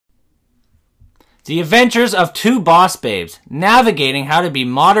The adventures of two boss babes, navigating how to be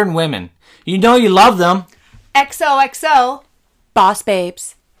modern women. You know you love them. XOXO, Boss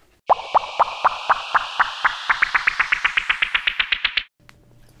Babes.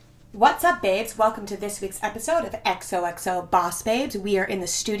 What's up, babes? Welcome to this week's episode of XOXO Boss Babes. We are in the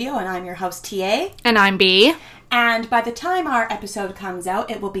studio, and I'm your host, TA. And I'm B. And by the time our episode comes out,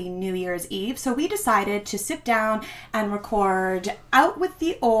 it will be New Year's Eve. So we decided to sit down and record out with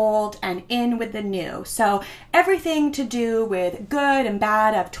the old and in with the new. So everything to do with good and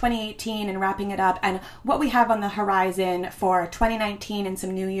bad of 2018 and wrapping it up, and what we have on the horizon for 2019 and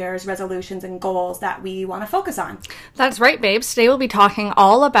some New Year's resolutions and goals that we want to focus on. That's right, babes. Today we'll be talking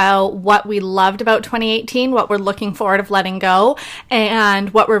all about what we loved about 2018, what we're looking forward of letting go, and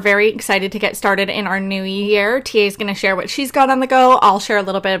what we're very excited to get started in our new year. TA is going to share what she's got on the go. I'll share a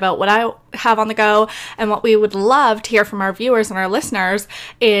little bit about what I have on the go, and what we would love to hear from our viewers and our listeners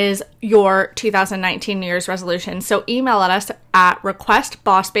is your 2019 New Year's resolution. So email at us at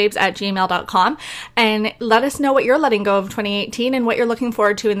requestbossbabes@gmail.com and let us know what you're letting go of 2018 and what you're looking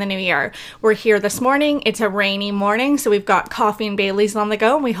forward to in the new year. We're here this morning. It's a rainy morning, so we've got coffee and Baileys on the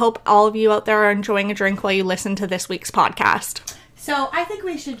go, and we hope all of you out there are enjoying a drink while you listen to this week's podcast. So I think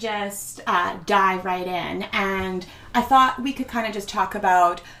we should just dive right in, and I thought we could kind of just talk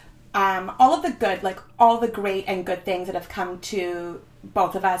about all of the good, like all the great and good things that have come to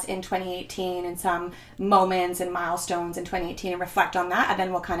both of us in 2018 and some moments and milestones in 2018 and reflect on that, and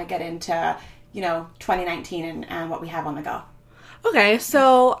then we'll kind of get into, 2019 and what we have on the go. Okay,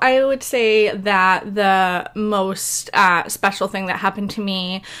 so I would say that the most special thing that happened to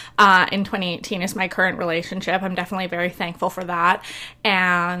me in 2018 is my current relationship. I'm definitely very thankful for that.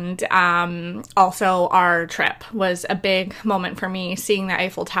 And also our trip was a big moment for me, seeing the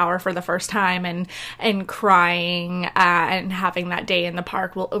Eiffel Tower for the first time and crying and having that day in the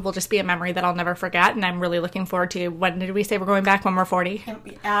park will just be a memory that I'll never forget. And I'm really looking forward to, when did we say we're going back when we're 40?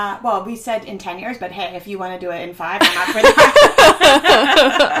 Well, we said in 10 years, but hey, if you want to do it in 5, I'm not for that.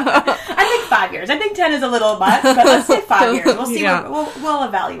 I think 5 years. I think 10 is a little much, but let's say 5 years. We'll see. Yeah. We'll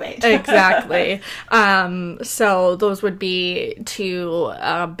evaluate. Exactly. So those would be two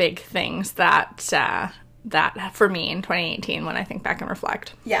big things that for me in 2018 when I think back and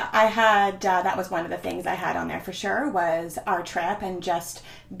reflect. Yeah, I had, that was one of the things I had on there for sure, was our trip and just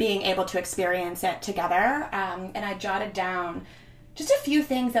being able to experience it together. And I jotted down just a few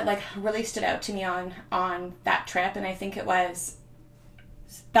things that really stood out to me on that trip, and I think it was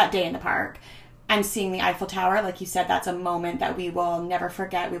that day in the park and seeing the Eiffel Tower. Like you said, that's a moment that we will never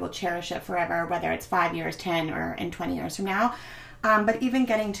forget. We will cherish it forever, whether it's 5 years, 10, or in 20 years from now. But even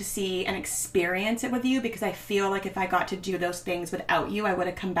getting to see and experience it with you, because I feel like if I got to do those things without you, I would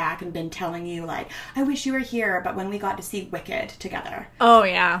have come back and been telling you, I wish you were here. But when we got to see Wicked together. Oh,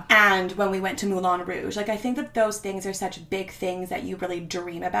 yeah. And when we went to Moulin Rouge, I think that those things are such big things that you really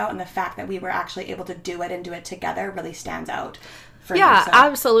dream about. And the fact that we were actually able to do it and do it together really stands out. Yeah,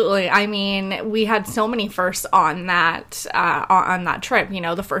 absolutely. I mean, we had so many firsts on that trip.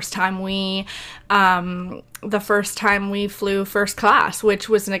 The first time we flew first class, which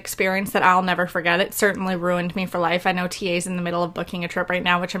was an experience that I'll never forget. It certainly ruined me for life. I know TA's in the middle of booking a trip right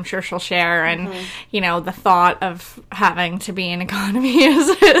now, which I'm sure she'll share. And, the thought of having to be in economy is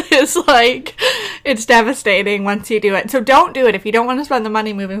it's devastating once you do it. So don't do it. If you don't want to spend the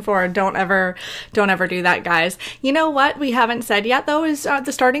money moving forward, don't ever do that, guys. You know what we haven't said yet, though, is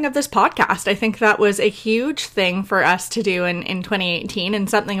the starting of this podcast. I think that was a huge thing for us to do in 2018, and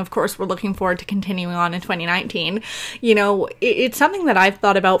something, of course, we're looking forward to continuing on in 2019. It's something that I've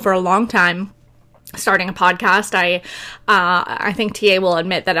thought about for a long time. Starting a podcast, I think TA will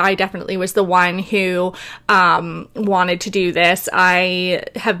admit that I definitely was the one who wanted to do this. I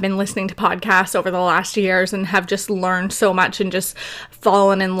have been listening to podcasts over the last years and have just learned so much and just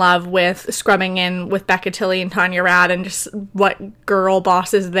fallen in love with scrubbing in with Becca Tilley and Tanya Rad and just what girl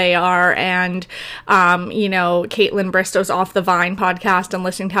bosses they are. And, Caitlin Bristow's Off the Vine podcast and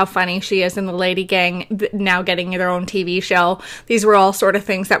listening to how funny she is, and the Lady Gang now getting their own TV show. These were all sort of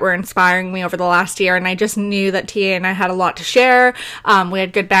things that were inspiring me over the last year, and I just knew that TA and I had a lot to share. We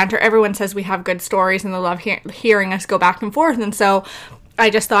had good banter. Everyone says we have good stories, and they love hearing us go back and forth. And so I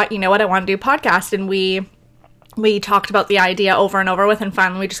just thought, you know what, I want to do a podcast, and we talked about the idea over and over with, and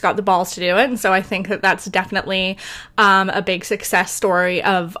finally we just got the balls to do it. And so I think that that's definitely a big success story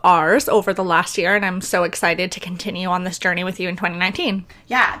of ours over the last year, and I'm so excited to continue on this journey with you in 2019.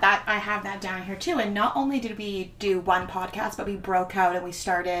 Yeah, that I have that down here too. And not only did we do one podcast, but we broke out and we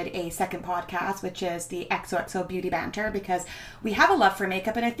started a second podcast, which is the XOXO Beauty Banter, because we have a love for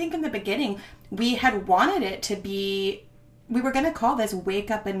makeup. And I think in the beginning we had wanted it to be we were going to call this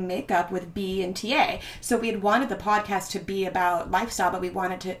Wake Up and Makeup with B and TA. So we had wanted the podcast to be about lifestyle, but we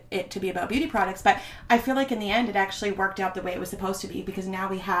wanted it to be about beauty products. But I feel like in the end, it actually worked out the way it was supposed to be, because now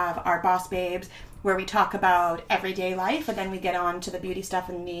we have our Boss Babes, where we talk about everyday life, and then we get on to the beauty stuff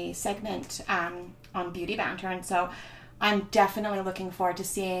in the segment on Beauty Banter. And so I'm definitely looking forward to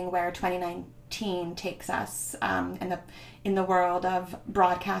seeing where 2019 takes us in the world of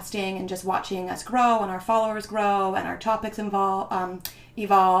broadcasting, and just watching us grow and our followers grow and our topics evolve,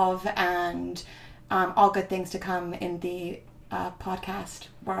 and all good things to come in the podcast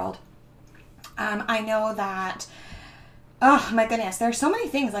world. I know that, oh my goodness, there's so many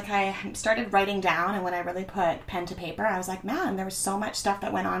things. Like, I started writing down, and when I really put pen to paper, I was like, man, there was so much stuff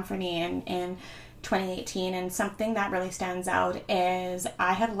that went on for me in 2018. And something that really stands out is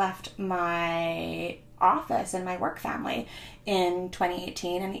I had left my office and my work family in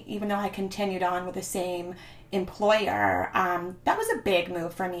 2018, and even though I continued on with the same employer, that was a big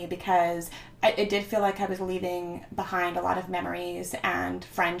move for me, because it did feel like I was leaving behind a lot of memories and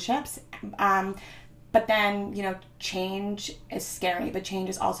friendships. But then, you know, change is scary, but change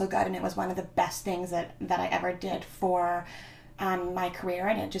is also good. And it was one of the best things that I ever did for my career.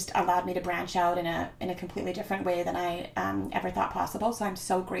 And it just allowed me to branch out in a completely different way than I ever thought possible. So I'm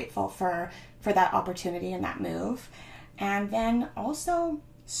so grateful for that opportunity and that move. And then also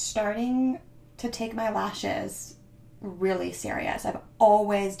starting to take my lashes really serious. I've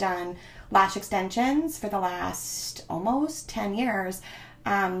always done lash extensions for the last almost 10 years.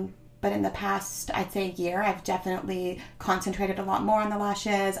 But in the past, I'd say year, I've definitely concentrated a lot more on the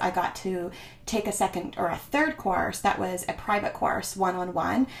lashes. I got to take a second or a third course that was a private course,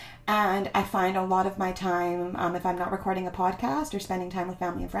 one-on-one. And I find a lot of my time, if I'm not recording a podcast or spending time with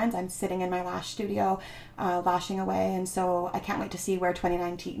family and friends, I'm sitting in my lash studio, lashing away. And so I can't wait to see where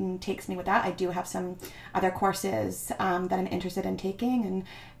 2019 takes me with that. I do have some other courses that I'm interested in taking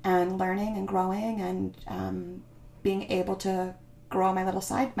and learning and growing, and being able to grow my little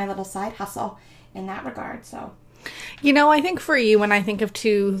side hustle in that regard. So, you know, I think for you, when I think of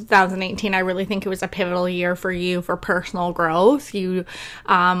 2018, I really think it was a pivotal year for you for personal growth. You,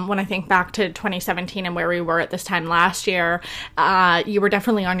 when I think back to 2017 and where we were at this time last year, you were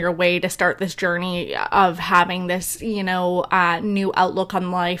definitely on your way to start this journey of having this, you know, new outlook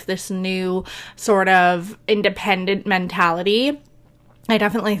on life, this new sort of independent mentality. I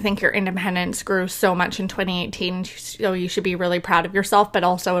definitely think your independence grew so much in 2018, so you should be really proud of yourself, but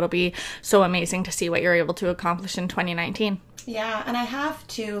also it'll be so amazing to see what you're able to accomplish in 2019. Yeah, and I have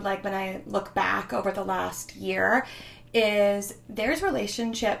to, like, when I look back over the last year, there's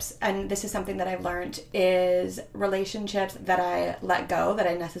relationships, and this is something that I've learned, is relationships that I let go that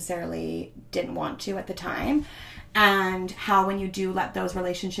I necessarily didn't want to at the time. And how when you do let those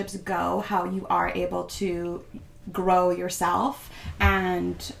relationships go, how you are able to grow yourself,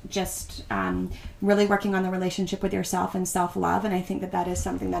 and just really working on the relationship with yourself and self-love. And I think that is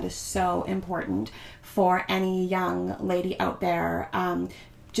something that is so important for any young lady out there,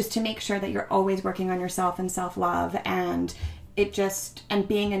 just to make sure that you're always working on yourself and self-love, and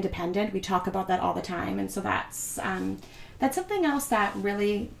being independent. We talk about that all the time. And so that's something else that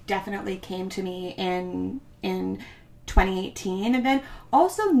really definitely came to me in 2018. And then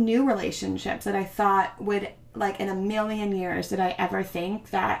also new relationships that I thought would, like, in a million years did I ever think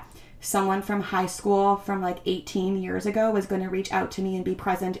that someone from high school from like 18 years ago was going to reach out to me and be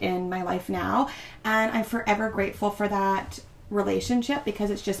present in my life now. And I'm forever grateful for that relationship,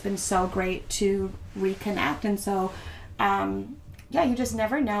 because it's just been so great to reconnect. And so yeah, you just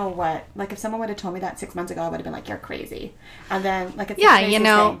never know what, like, if someone would have told me that 6 months ago, I would have been like, you're crazy. And then, like, it's yeah, you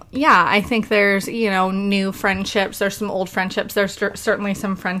know, thing. Yeah, I think there's, you know, new friendships, there's some old friendships, there's certainly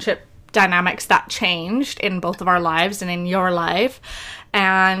some friendship dynamics that changed in both of our lives and in your life.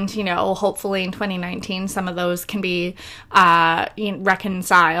 And, you know, hopefully in 2019, some of those can be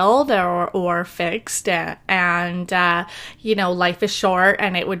reconciled or fixed. And, you know, life is short,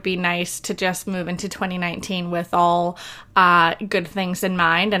 and it would be nice to just move into 2019 with all good things in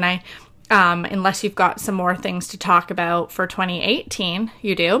mind. And unless you've got some more things to talk about for 2018,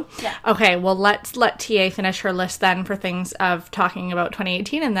 you do? Yeah. Okay, well, let's let TA finish her list then for things of talking about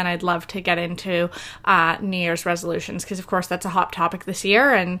 2018, and then I'd love to get into New Year's resolutions, because, of course, that's a hot topic this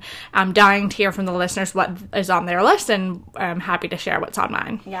year, and I'm dying to hear from the listeners what is on their list, and I'm happy to share what's on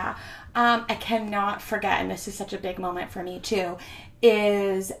mine. Yeah. I cannot forget, and this is such a big moment for me too,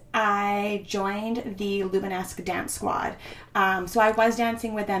 is I joined the Luminesque Dance Squad. So I was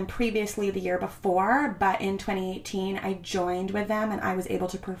dancing with them previously the year before, but in 2018 I joined with them, and I was able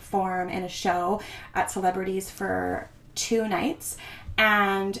to perform in a show at Celebrities for 2 nights.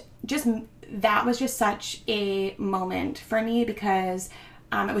 And just that was just such a moment for me because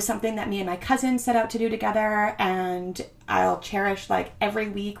it was something that me and my cousin set out to do together, and I'll cherish, like, every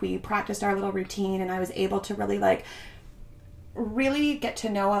week we practiced our little routine, and I was able to really get to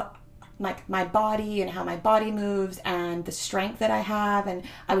know like my body and how my body moves and the strength that I have. And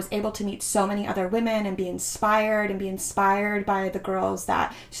I was able to meet so many other women and be inspired by the girls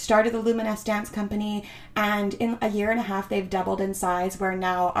that started the Luminous Dance Company. And in a year and a half, they've doubled in size, where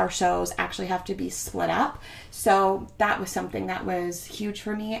now our shows actually have to be split up. So that was something that was huge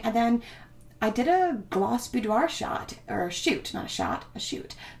for me. And then I did a gloss boudoir shoot.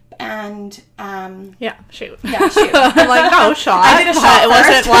 And shoot. Yeah, shoot. I'm like, no, shot. I did a shot it first.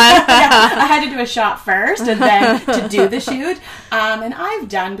 Wasn't one. I had to do a shot first and then to do the shoot. And I've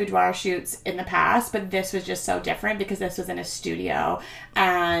done boudoir shoots in the past, but this was just so different because this was in a studio,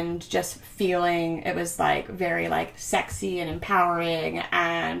 and just feeling it was like very like sexy and empowering.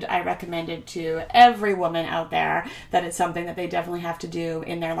 And I recommended to every woman out there that it's something that they definitely have to do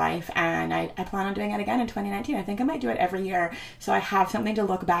in their life. And I plan on doing it again in 2019. I think I might do it every year, so I have something to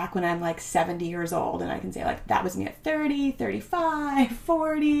look back when I'm like 70 years old and I can say, like, that was me at 30, 35,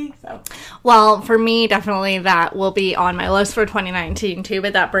 40. So, well, for me, definitely that will be on my list for 2019 too,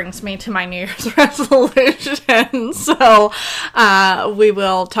 but that brings me to my New Year's resolution. So we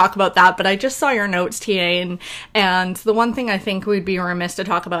will talk about that, but I just saw your notes, TA, and the one thing I think we'd be remiss to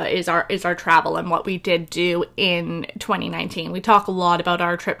talk about is our travel and what we did do in 2019. We talk a lot about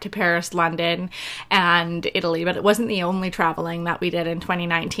our trip to Paris, London, and Italy, but it wasn't the only traveling that we did in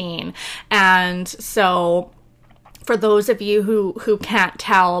 2019. And so for those of you who can't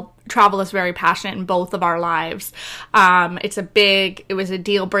tell, travel is very passionate in both of our lives. It was a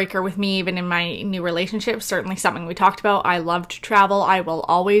deal breaker with me, even in my new relationship. Certainly something we talked about. I love to travel. I will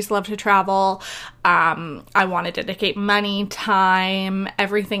always love to travel. I want to dedicate money, time,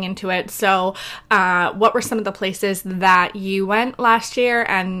 everything into it. So, what were some of the places that you went last year,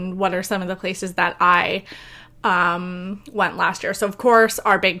 and what are some of the places that I went last year? So, of course,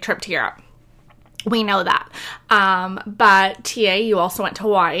 our big trip to Europe. We know that. But TA, you also went to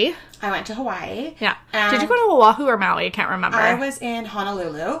Hawaii. I went to Hawaii. Yeah. Did you go to Oahu or Maui? I can't remember. I was in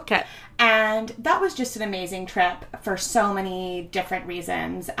Honolulu. Okay. And that was just an amazing trip for so many different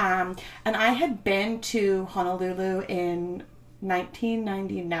reasons. And I had been to Honolulu in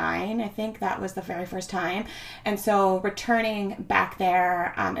 1999. I think that was the very first time. And so returning back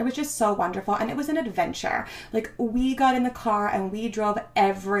there, it was just so wonderful, and it was an adventure. Like, we got in the car and we drove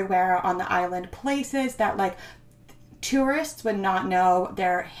everywhere on the island, places that like tourists would not know.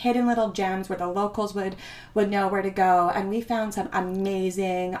 They're hidden little gems where the locals would know where to go. And we found some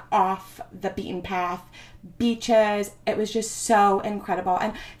amazing off the beaten path beaches. It was just so incredible.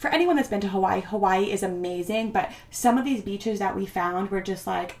 And for anyone that's been to Hawaii is amazing, but some of these beaches that we found were just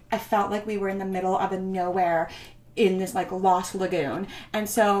like, I felt like we were in the middle of a nowhere in this like lost lagoon. And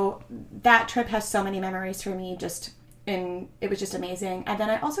so that trip has so many memories for me. It was just amazing. And then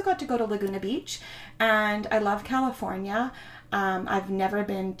I also got to go to Laguna Beach, and I love California. I've never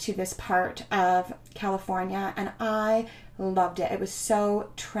been to this part of California, and I loved it. It was so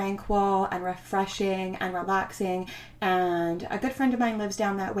tranquil and refreshing and relaxing, and a good friend of mine lives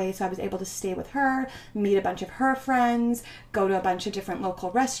down that way, so I was able to stay with her, meet a bunch of her friends, go to a bunch of different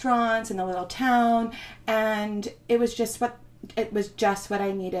local restaurants in the little town, and it was just what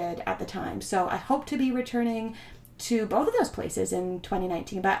I needed at the time. So I hope to be returning to both of those places in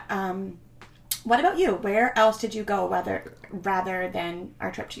 2019. But what about you? Where else did you go rather than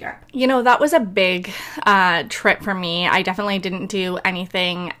our trip to Europe? You know, that was a big trip for me. I definitely didn't do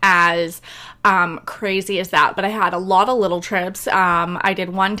anything as crazy as that, but I had a lot of little trips. I did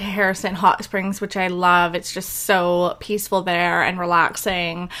one to Harrison Hot Springs, which I love. It's just so peaceful there and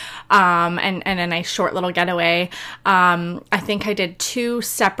relaxing, and a nice short little getaway. I think I did 2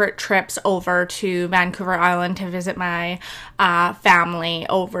 separate trips over to Vancouver Island to visit my family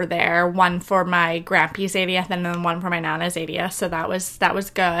over there. One for my grandpa's 80th and then one for my nana's 80th. So that was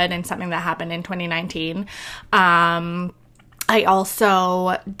good, and something that happened in 2019. I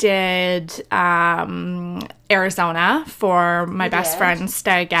also did Arizona for my best friend's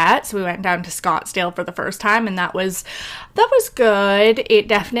stagette. So we went down to Scottsdale for the first time, and that was good. It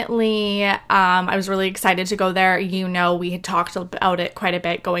definitely, I was really excited to go there. You know, we had talked about it quite a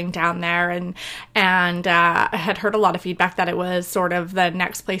bit going down there, and I had heard a lot of feedback that it was sort of the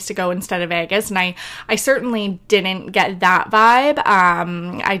next place to go instead of Vegas, and I certainly didn't get that vibe.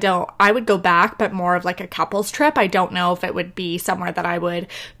 I would go back, but more of like a couples trip. I don't know if it would be somewhere that I would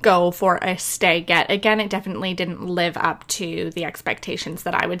go for a stagette again. It definitely definitely didn't live up to the expectations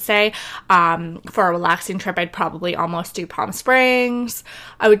that I would say. For a relaxing trip, I'd probably almost do Palm Springs.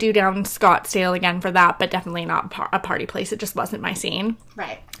 I would do down Scottsdale again for that, but definitely not a party place. It just wasn't my scene.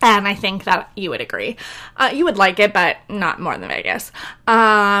 Right. And I think that you would agree. You would like it, but not more than Vegas.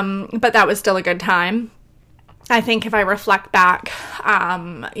 But that was still a good time. I think if I reflect back,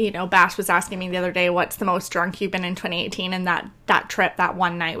 Bass was asking me the other day, what's the most drunk you've been in 2018? And that trip, that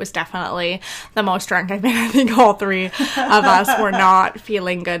one night, was definitely the most drunk I've been. I think all three of us were not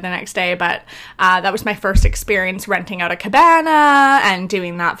feeling good the next day. But that was my first experience renting out a cabana and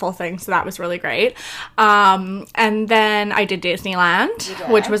doing that full thing. So that was really great. And then I did Disneyland,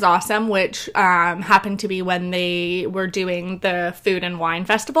 which was awesome, which happened to be when they were doing the Food and Wine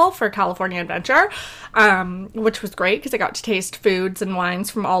Festival for California Adventure, which was great because I got to taste foods and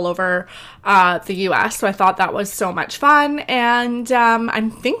wines from all over the U.S. So I thought that was so much fun. And I'm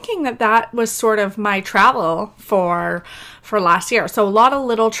thinking that was sort of my travel for last year. So a lot of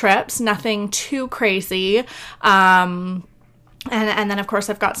little trips, nothing too crazy. And then, of course,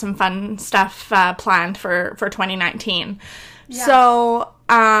 I've got some fun stuff planned for 2019. Yeah. So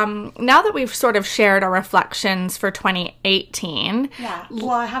now that we've sort of shared our reflections for 2018. Yeah.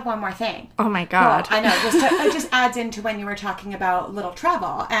 Well, I have one more thing. Oh, my God. Well, I know. It just adds into when you were talking about little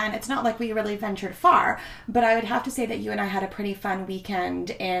travel. And it's not like we really ventured far. But I would have to say that you and I had a pretty fun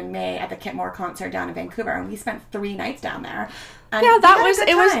weekend in May at the Kitmore concert down in Vancouver. And we spent 3 nights down there. And yeah,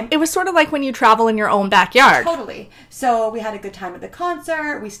 it was sort of like when you travel in your own backyard. Totally. So we had a good time at the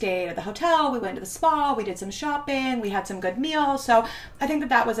concert. We stayed at the hotel. We went to the spa. We did some shopping. We had some good meals. So I think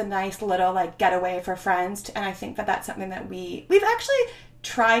that was a nice little getaway for friends. And I think that that's something that we've actually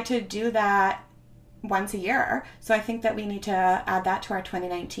tried to do that once a year. So I think that we need to add that to our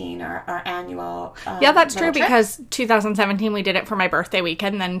 2019, our annual yeah, that's true, trip. because 2017 we did it for my birthday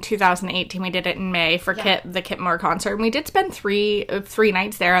weekend, then 2018 we did it in May for the Kitmore concert, and we did spend three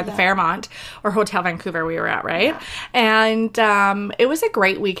nights there at the Fairmont, or Hotel Vancouver we were at, right? Yeah. And it was a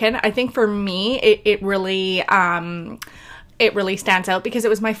great weekend. I think for me it really stands out because it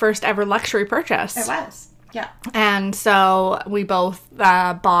was my first ever luxury purchase. It was. Yeah. And so we both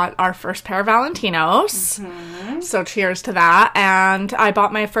bought our first pair of Valentinos. Mm-hmm. So cheers to that. And I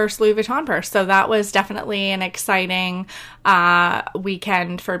bought my first Louis Vuitton purse. So that was definitely an exciting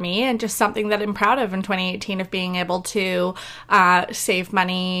weekend for me, and just something that I'm proud of in 2018, of being able to save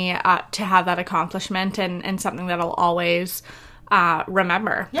money to have that accomplishment, and something that I'll always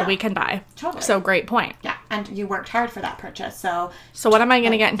remember the weekend buy. Totally. So great point. Yeah. And you worked hard for that purchase. So what am I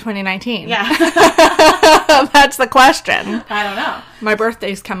going to get in 2019? Yeah. That's the question. I don't know. My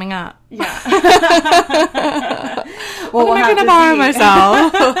birthday's coming up. Yeah. What am I going to buy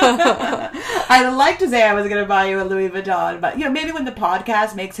myself? I'd like to say I was going to buy you a Louis Vuitton, but maybe when the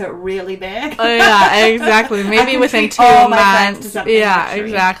podcast makes it really big. Oh, yeah, exactly. Maybe within 2 months. Yeah,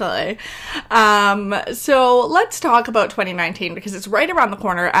 exactly. So let's talk about 2019, because it's right around the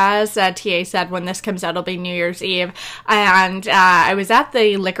corner. As TA said, when this comes out, it'll be New Year's Eve. And I was at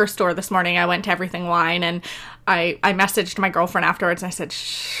the liquor store this morning. I went to Everything Wine, and I messaged my girlfriend afterwards, and I said,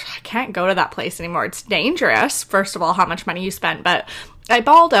 I can't go to that place anymore. It's dangerous, first of all, how much money you spent, but I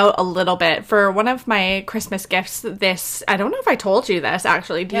bawled out a little bit for one of my Christmas gifts. I don't know if I told you this,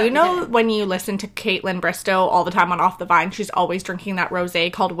 actually. Do you know when you listen to Caitlin Bristow all the time on Off the Vine, she's always drinking that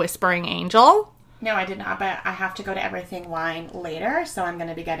rosé called Whispering Angel? No, I did not, but I have to go to Everything Wine later, so I'm going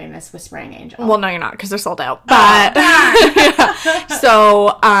to be getting this Whispering Angel. Well, no, you're not, because they're sold out. But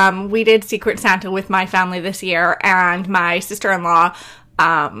So we did Secret Santa with my family this year, and my sister-in-law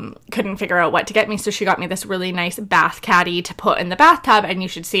couldn't figure out what to get me, so she got me this really nice bath caddy to put in the bathtub, and you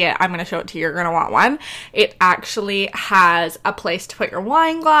should see it. I'm going to show it to you. You're going to want one. It actually has a place to put your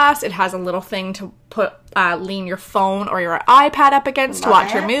wine glass. It has a little thing to put lean your phone or your iPad up against to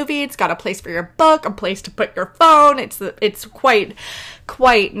watch your movie. It's got a place for your book, a place to put your phone. It's quite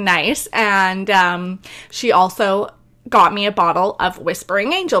nice. And she also got me a bottle of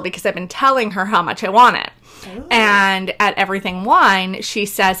Whispering Angel because I've been telling her how much I want it. Ooh. And at Everything Wine, she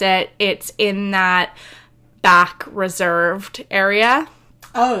says it's in that back reserved area.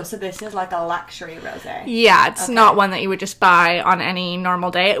 Oh, so this is like a luxury rosé. Yeah, it's not one that you would just buy on any normal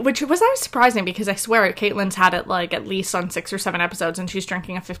day, which was surprising because I swear Caitlin's had it at least on 6 or 7 episodes, and she's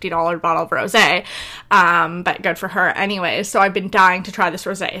drinking a $50 bottle of rosé. But good for her anyways. So I've been dying to try this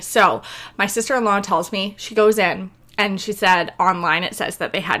rosé. So my sister-in-law tells me, she goes in, And she said online it says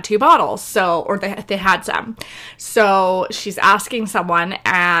that they had 2 bottles, so, or they had some. So she's asking someone,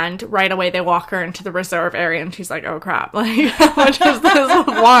 and right away they walk her into the reserve area, and she's like, oh crap, like, how much is this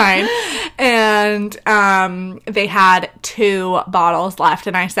wine? And they had 2 bottles left,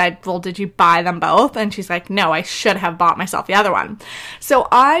 and I said, well, did you buy them both? And she's like, no, I should have bought myself the other one. So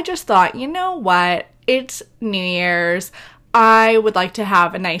I just thought, you know what? It's New Year's. I would like to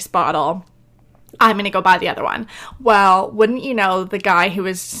have a nice bottle. I'm going to go buy the other one. Well, wouldn't you know, the guy who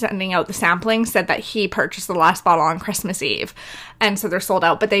was sending out the sampling said that he purchased the last bottle on Christmas Eve. And so they're sold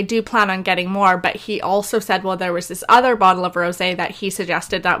out, but they do plan on getting more. But he also said, well, there was this other bottle of rosé that he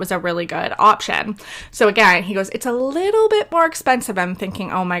suggested that was a really good option. So again, he goes, it's a little bit more expensive. I'm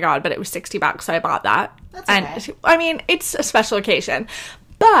thinking, oh my God, but it was $60, so I bought that. That's okay. And I mean, it's a special occasion.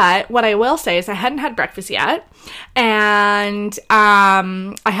 But what I will say is I hadn't had breakfast yet, and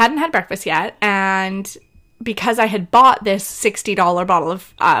because I had bought this $60 bottle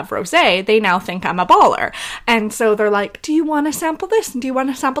of rosé, they now think I'm a baller. And so they're like, do you want to sample this? Do you want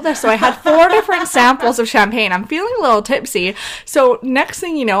to sample this? So I had 4 different samples of champagne. I'm feeling a little tipsy. So next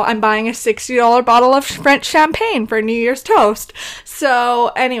thing you know, I'm buying a $60 bottle of French champagne for New Year's toast. So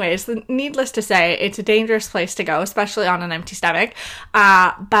anyways, needless to say, it's a dangerous place to go, especially on an empty stomach.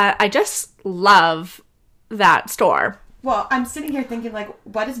 But I just love that store. Well, I'm sitting here thinking, like,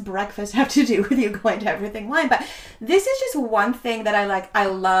 what does breakfast have to do with you going to Everything Wine? But this is just one thing that I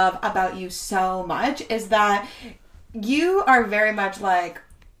love about you so much, is that you are very much like,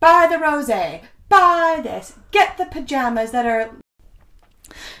 buy the rosé, buy this, get the pajamas that are...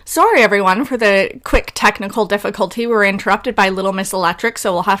 Sorry, everyone, for the quick technical difficulty. We were interrupted by Little Miss Electric,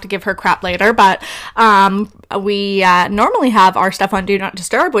 so we'll have to give her crap later. But we normally have our stuff on Do Not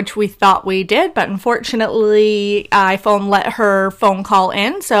Disturb, which we thought we did, but unfortunately, iPhone let her phone call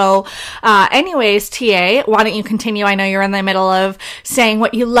in. So anyways, TA, why don't you continue? I know you're in the middle of saying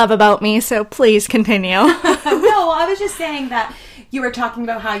what you love about me, so please continue. No, I was just saying that you were talking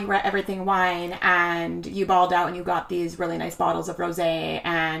about how you were at Everything Wine and you balled out and you got these really nice bottles of rosé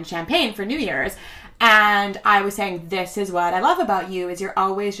and champagne for New Year's. And I was saying, this is what I love about you, is you're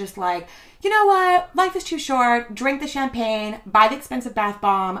always just like, you know what? Life is too short. Drink the champagne, buy the expensive bath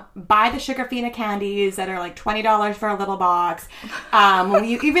bomb, buy the sugar fina candies that are like $20 for a little box. When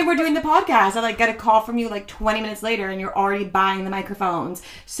you even were doing the podcast, I like get a call from you like 20 minutes later and you're already buying the microphones.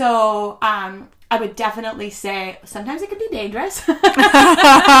 So, I would definitely say sometimes it can be dangerous, but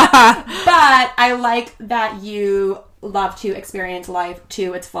I like that you love to experience life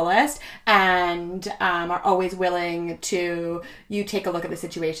to its fullest and are always willing to, you take a look at the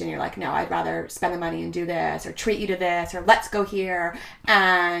situation, you're like, no, I'd rather spend the money and do this, or treat you to this, or let's go here.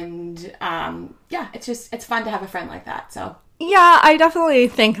 And yeah, it's fun to have a friend like that. So yeah, I definitely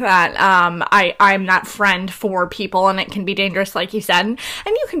think that I'm that friend for people, and it can be dangerous, like you said. And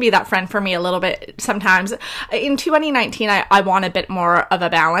you can be that friend for me a little bit sometimes. In 2019, I want a bit more of a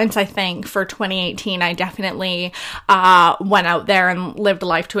balance. I think for 2018, I definitely went out there and lived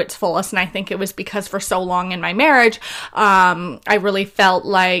life to its fullest. And I think it was because for so long in my marriage, I really felt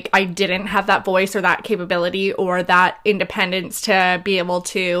like I didn't have that voice or that capability or that independence to be able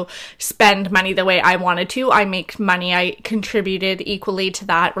to spend money the way I wanted to. I make money. I contributed equally to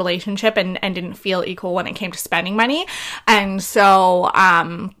that relationship and didn't feel equal when it came to spending money. And so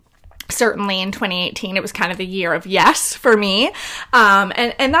certainly in 2018 it was kind of the year of yes for me,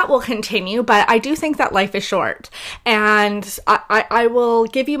 and that will continue. But I do think that life is short, and I will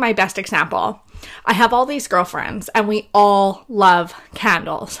give you my best example. I have all these girlfriends and we all love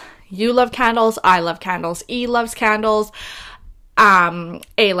candles. You love candles, I love candles, E loves candles,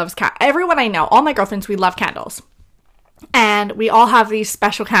 A loves candles. Everyone I know, all my girlfriends, we love candles. And we all have these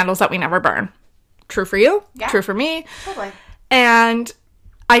special candles that we never burn. True for you? Yeah. True for me? Totally. And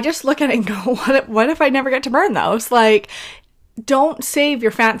I just look at it and go, what if I never get to burn those? Like, don't save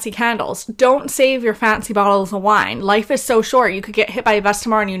your fancy candles. Don't save your fancy bottles of wine. Life is so short. You could get hit by a bus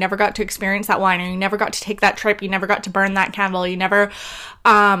tomorrow and you never got to experience that wine, or you never got to take that trip. You never got to burn that candle. You never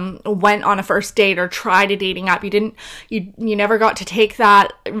went on a first date or tried a dating app. You never got to take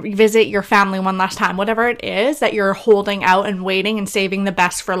that, visit your family one last time. Whatever it is that you're holding out and waiting and saving the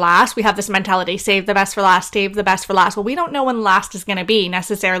best for last. We have this mentality, save the best for last, save the best for last. Well, we don't know when last is going to be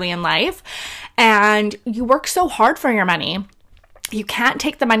necessarily in life. And you work so hard for your money. You can't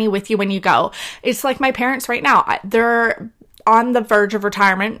take the money with you when you go. It's like my parents right now. They're on the verge of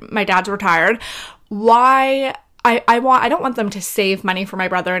retirement. My dad's retired. Why I don't want them to save money for my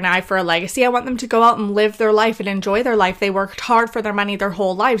brother and I for a legacy. I want them to go out and live their life and enjoy their life. They worked hard for their money their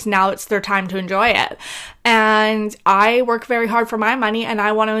whole lives. Now it's their time to enjoy it. And I work very hard for my money and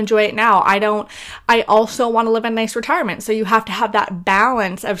I want to enjoy it now. I also want to live a nice retirement. So you have to have that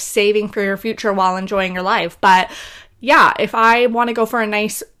balance of saving for your future while enjoying your life. But yeah, if I want to go for a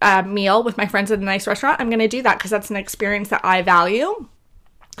nice meal with my friends at a nice restaurant, I'm going to do that because that's an experience that I value.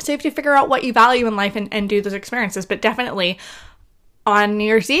 So you have to figure out what you value in life and do those experiences. But definitely on New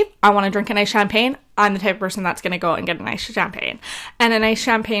Year's Eve, I want to drink a nice champagne. I'm the type of person that's going to go out and get a nice champagne. And a nice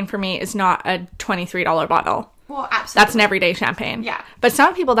champagne for me is not a $23 bottle. Well, absolutely. That's an everyday champagne. Yeah. But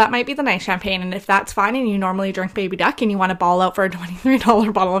some people, that might be the nice champagne. And if that's fine and you normally drink Baby Duck and you want to ball out for a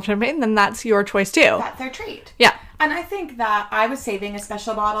 $23 bottle of champagne, then that's your choice too. That's their treat. Yeah. And I think that I was saving a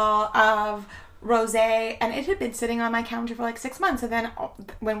special bottle of rosé, and it had been sitting on my counter for like 6 months. And then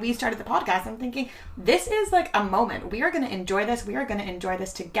when we started the podcast, I'm thinking, this is like a moment. We are going to enjoy this. We are going to enjoy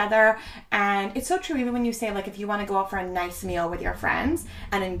this together. And it's so true, even when you say, like, if you want to go out for a nice meal with your friends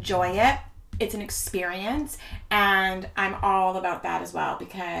and enjoy it, it's an experience. And I'm all about that as well,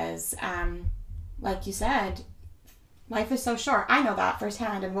 because like you said, life is so short. I know that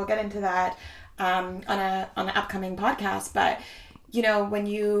firsthand, and we'll get into that on an upcoming podcast. But you know, when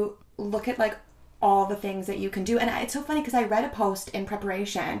you look at like all the things that you can do, and it's so funny because I read a post in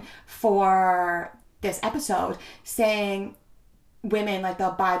preparation for this episode saying women, like,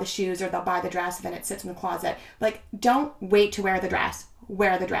 they'll buy the shoes or they'll buy the dress and then it sits in the closet. Like, don't wait to wear the dress.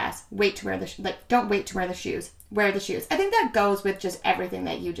 Wear the dress. Wait to wear the don't wait to wear the shoes. Wear the shoes. I think that goes with just everything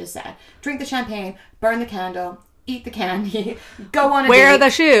that you just said. Drink the champagne, burn the candle, eat the candy, go on a wear date. the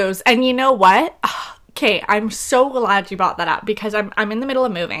shoes. And you know what? Okay, I'm so glad you brought that up because I'm in the middle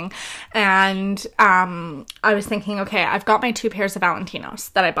of moving, and I was thinking, okay, I've got my 2 pairs of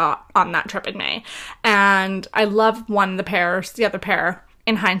Valentinos that I bought on that trip in May, and I love one of the pairs. The other pair,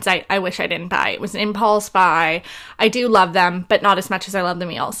 in hindsight, I wish I didn't buy. It was an impulse buy. I do love them, but not as much as I love the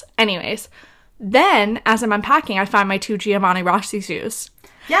meals. Anyways, then as I'm unpacking, I find my 2 Giovanni Rossi shoes.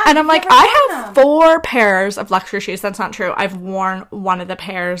 Yeah, and I'm like, I have 4 pairs of luxury shoes. That's not true. I've worn one of the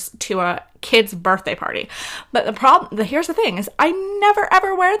pairs to a kid's birthday party. But here's the thing, is I never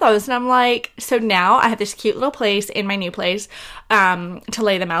ever wear those. And I'm like, so now I have this cute little place in my new place to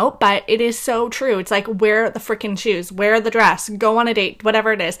lay them out. But it is so true. It's like, wear the freaking shoes, wear the dress, go on a date,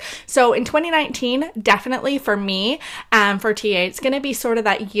 whatever it is. So in 2019, definitely for me and for TA, it's going to be sort of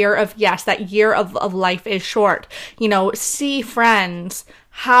that year of, yes, that year of life is short. You know, see friends,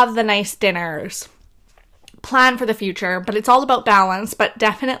 have the nice dinners, plan for the future, but it's all about balance. But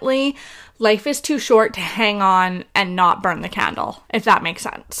definitely life is too short to hang on and not burn the candle, if that makes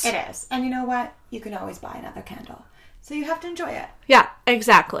sense. It is. And you know what? You can always buy another candle. So you have to enjoy it. Yeah,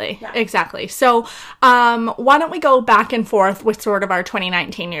 exactly. Yeah. Exactly. So why don't we go back and forth with sort of our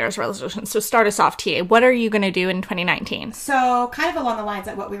 2019 New Year's resolutions. So start us off, TA. What are you going to do in 2019? So kind of along the lines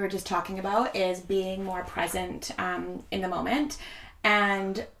of what we were just talking about is being more present in the moment.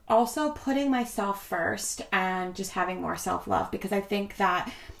 And also putting myself first and just having more self-love, because I think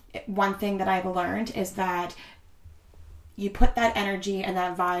that one thing that I've learned is that you put that energy and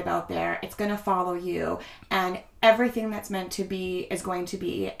that vibe out there, it's going to follow you, and everything that's meant to be is going to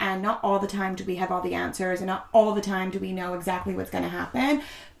be. And not all the time do we have all the answers, and not all the time do we know exactly what's going to happen,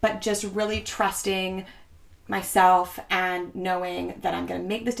 but just really trusting myself and knowing that I'm going to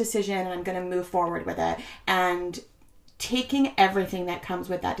make this decision and I'm going to move forward with it, and taking everything that comes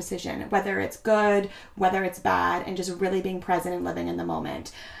with that decision, whether it's good, whether it's bad, and just really being present and living in the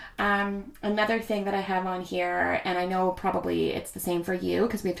moment. Another thing that I have on here, and I know probably it's the same for you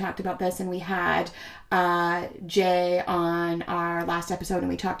because we've talked about this, and we had Jay on our last episode and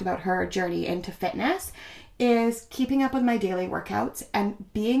we talked about her journey into fitness, is keeping up with my daily workouts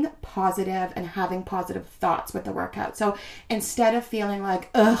and being positive and having positive thoughts with the workout. So instead of feeling like,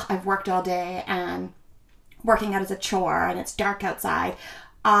 ugh, I've worked all day and working out as a chore and it's dark outside,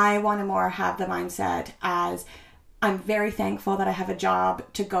 I want to more have the mindset as, I'm very thankful that I have a job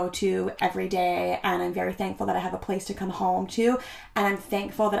to go to every day, and I'm very thankful that I have a place to come home to, and I'm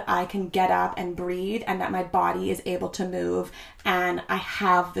thankful that I can get up and breathe and that my body is able to move and I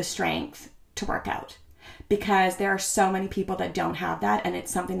have the strength to work out. Because there are so many people that don't have that, and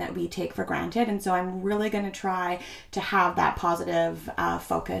it's something that we take for granted. And so I'm really going to try to have that positive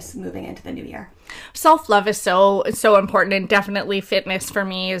focus moving into the new year. Self-love is so important, and definitely fitness for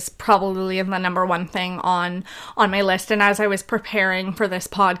me is probably the number one thing on my list. And as I was preparing for this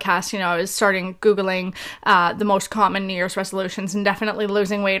podcast, I was starting Googling the most common New Year's resolutions, and definitely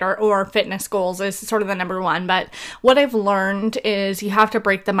losing weight or fitness goals is sort of the number one. But what I've learned is you have to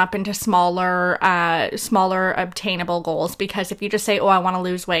break them up into smaller obtainable goals, because if you just say, oh, I want to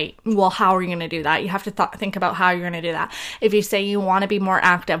lose weight, well, how are you going to do that? You have to think about how you're going to do that. If you say you want to be more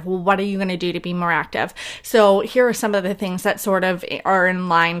active, well, what are you going to do to be more active? So here are some of the things that sort of are in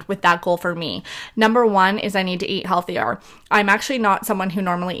line with that goal for me. Number one is I need to eat healthier. I'm actually not someone who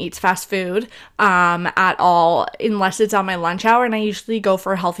normally eats fast food at all, unless it's on my lunch hour, and I usually go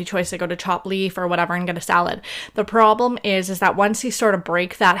for a healthy choice. I go to Chopped Leaf or whatever and get a salad. The problem is that once you sort of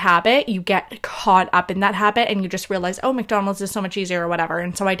break that habit, you get caught up in that habit and you just realize, oh, McDonald's is so much easier or whatever.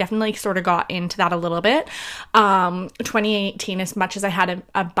 And so I definitely sort of got into that a little bit. 2018, as much as I had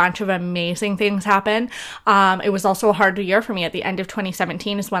a bunch of amazing things happen, it was also a hard year for me. At the end of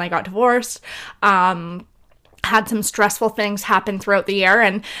 2017 is when I got divorced. Had some stressful things happen throughout the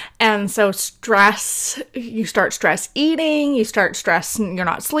year, and so stress, you start stress eating, you start stress, you're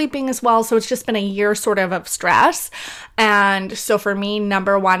not sleeping as well. So it's just been a year sort of stress. And so for me,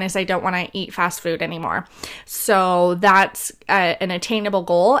 number one is I don't want to eat fast food anymore. So that's an attainable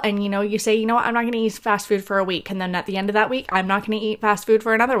goal. And you say, what, I'm not going to eat fast food for a week, and then at the end of that week, I'm not going to eat fast food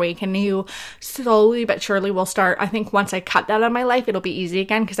for another week. And you slowly but surely will start. I think once I cut that out of my life, it'll be easy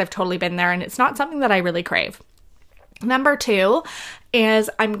again, because I've totally been there, and it's not something that I really crave. Number two is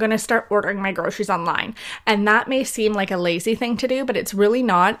I'm going to start ordering my groceries online. And that may seem like a lazy thing to do, but it's really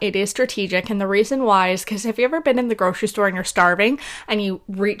not. It is strategic. And the reason why is because have you ever been in the grocery store and you're starving and you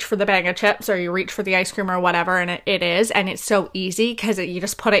reach for the bag of chips or you reach for the ice cream or whatever, and it's so easy because you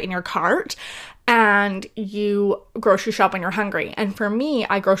just put it in your cart and you grocery shop when you're hungry. And for me,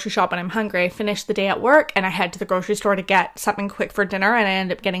 I grocery shop when I'm hungry. I finish the day at work and I head to the grocery store to get something quick for dinner, and I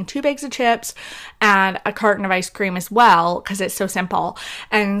end up getting 2 bags of chips and a carton of ice cream as well because it's so simple.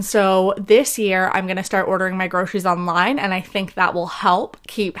 And so this year I'm going to start ordering my groceries online, and I think that will help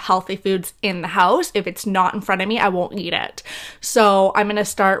keep healthy foods in the house. If it's not in front of me, I won't eat it. So I'm going to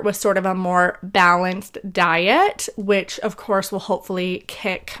start with sort of a more balanced diet, which of course will hopefully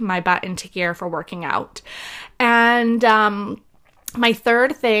kick my butt into gear for working out. And my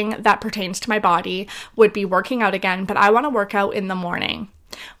third thing that pertains to my body would be working out again, but I want to work out in the morning.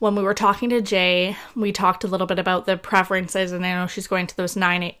 When we were talking to Jay, we talked a little bit about the preferences, and I know she's going to those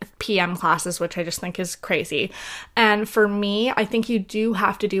 9 p.m. classes, which I just think is crazy. And for me, I think you do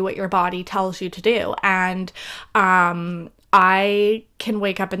have to do what your body tells you to do. And I can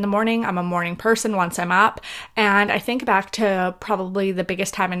wake up in the morning. I'm a morning person once I'm up. And I think back to probably the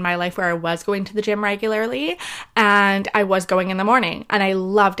biggest time in my life where I was going to the gym regularly, and I was going in the morning, and I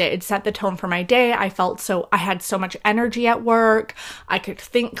loved it. It set the tone for my day. I had so much energy at work. I could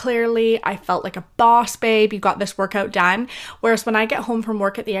think clearly. I felt like a boss babe. You got this workout done. Whereas when I get home from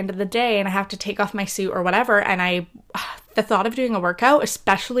work at the end of the day and I have to take off my suit or whatever, and the thought of doing a workout,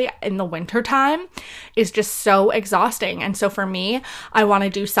 especially in the winter time, is just so exhausting. And so for me, I want to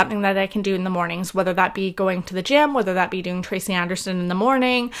do something that I can do in the mornings, whether that be going to the gym, whether that be doing Tracy Anderson in the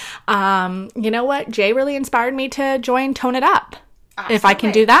morning. You know what? Jay really inspired me to join Tone It Up. Absolutely. If I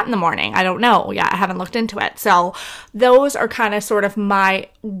can do that in the morning. I don't know. Yeah, I haven't looked into it. So those are kind of sort of my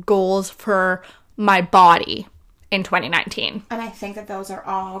goals for my body in 2019. And I think that those are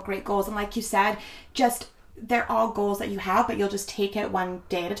all great goals. And like you said, they're all goals that you have, but you'll just take it one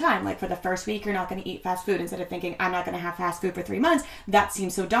day at a time. Like for the first week, you're not going to eat fast food. Instead of thinking, I'm not going to have fast food for 3 months, that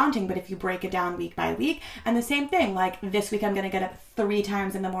seems so daunting. But if you break it down week by week, and the same thing, like this week, I'm going to get up 3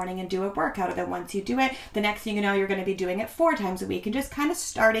 times in the morning and do a workout. And then once you do it, the next thing you know, you're going to be doing it 4 times a week, and just kind of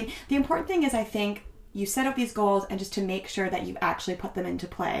starting. The important thing is, I think, you set up these goals and just to make sure that you actually put them into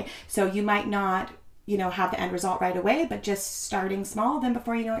play. So you might not have the end result right away, but just starting small, then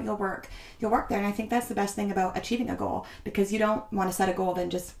before you know it, you'll work there. And I think that's the best thing about achieving a goal, because you don't want to set a goal then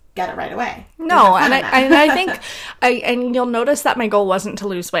just get it right away. No, and I think, and you'll notice that my goal wasn't to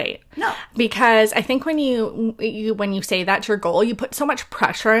lose weight. No, because I think when you say that's your goal, you put so much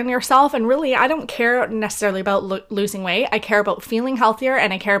pressure on yourself. And really, I don't care necessarily about losing weight. I care about feeling healthier,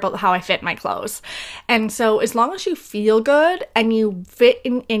 and I care about how I fit my clothes. And so, as long as you feel good and you fit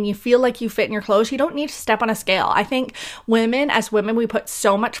in, and you feel like you fit in your clothes, you don't need to step on a scale. I think as women, we put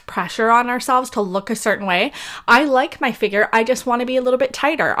so much pressure on ourselves to look a certain way. I like my figure. I just want to be a little bit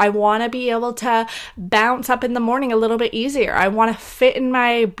tighter. I want to be able to bounce up in the morning a little bit easier. I want to fit in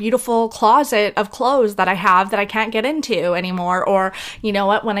my beautiful closet of clothes that I have that I can't get into anymore. Or, you know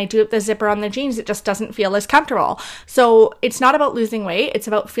what, when I do up the zipper on the jeans, it just doesn't feel as comfortable. So it's not about losing weight. It's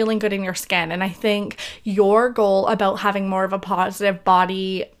about feeling good in your skin. And I think your goal about having more of a positive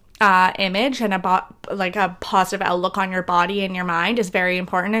body image and about like a positive outlook on your body and your mind is very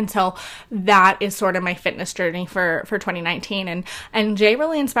important. And so that is sort of my fitness journey for 2019. And Jay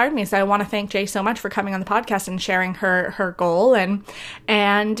really inspired me. So I want to thank Jay so much for coming on the podcast and sharing her goal. And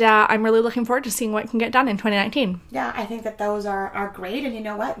I'm really looking forward to seeing what can get done in 2019. Yeah, I think that those are great. And you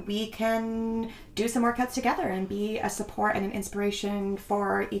know what? We can do some workouts together and be a support and an inspiration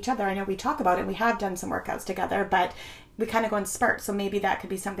for each other. I know we talk about it. We have done some workouts together, but we kind of go in spurts. So maybe that could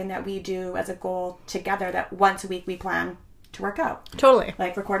be something that we do as a goal together, that once a week we plan to work out. Totally.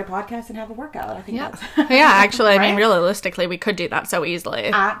 Like record a podcast and have a workout. I think that's... Yeah, actually, right? I mean, realistically, we could do that so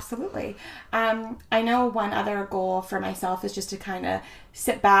easily. Absolutely. I know one other goal for myself is just to kind of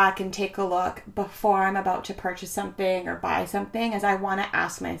sit back and take a look before I'm about to purchase something or buy something, as I want to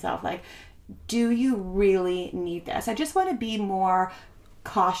ask myself, like, do you really need this? I just want to be more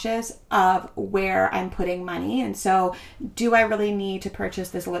cautious of where I'm putting money. And so, do I really need to purchase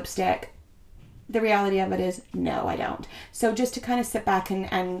this lipstick? The reality of it is, no, I don't. So just to kind of sit back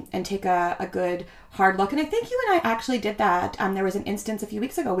and take a good hard look. And I think you and I actually did that. There was an instance a few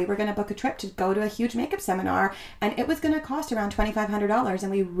weeks ago. We were going to book a trip to go to a huge makeup seminar, and it was going to cost around $2,500.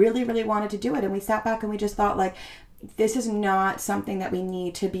 And we really, really wanted to do it. And we sat back and we just thought, like, this is not something that we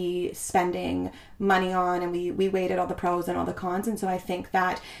need to be spending money on. And we weighed all the pros and all the cons. And so I think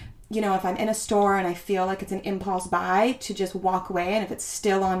that, you know, if I'm in a store and I feel like it's an impulse buy, to just walk away. And if it's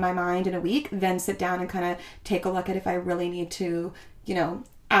still on my mind in a week, then sit down and kind of take a look at if I really need to, you know,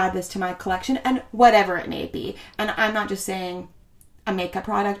 add this to my collection, and whatever it may be. And I'm not just saying a makeup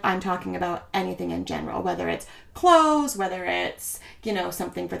product. I'm talking about anything in general, whether it's clothes, whether it's, you know,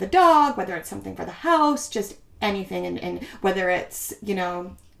 something for the dog, whether it's something for the house, just anything. And whether it's, you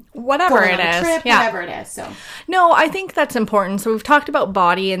know, whatever it is, trip, yeah, whatever it is. So no, I think that's important. So we've talked about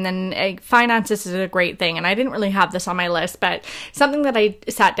body, and then finances is a great thing. And I didn't really have this on my list, but something that I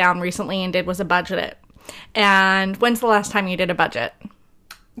sat down recently and did was a budget it. And when's the last time you did a budget?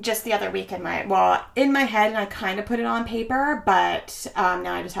 Just the other week in my head, and I kind of put it on paper, but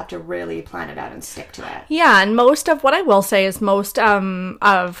now I just have to really plan it out and stick to it. Yeah, and most of what I will say is most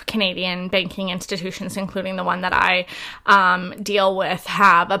of Canadian banking institutions, including the one that I deal with,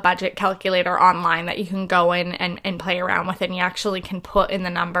 have a budget calculator online that you can go in and play around with, and you actually can put in the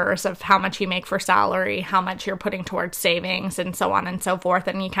numbers of how much you make for salary, how much you're putting towards savings, and so on and so forth,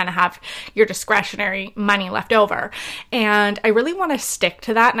 and you kind of have your discretionary money left over. And I really want to stick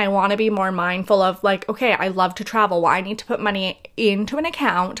to that. And I want to be more mindful of, like, okay, I love to travel. Well, I need to put money into an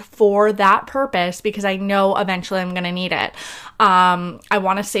account for that purpose because I know eventually I'm going to need it. I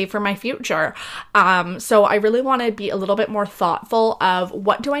want to save for my future. So I really want to be a little bit more thoughtful of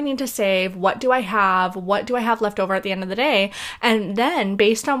what do I need to save? What do I have? What do I have left over at the end of the day? And then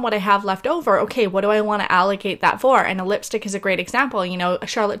based on what I have left over, okay, what do I want to allocate that for? And a lipstick is a great example. You know, a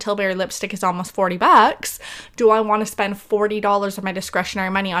Charlotte Tilbury lipstick is almost $40. Do I want to spend $40 of my discretionary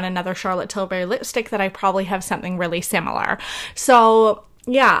money on another Charlotte Tilbury lipstick that I probably have something really similar? So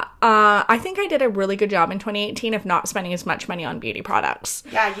yeah, I think I did a really good job in 2018 of not spending as much money on beauty products.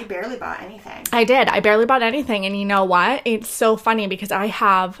 Yeah, you barely bought anything. I did. I barely bought anything. And you know what? It's so funny because I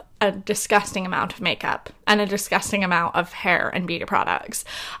have a disgusting amount of makeup and a disgusting amount of hair and beauty products.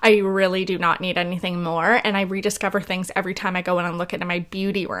 I really do not need anything more. And I rediscover things every time I go in and look into my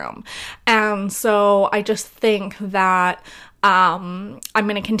beauty room. And so I just think that I'm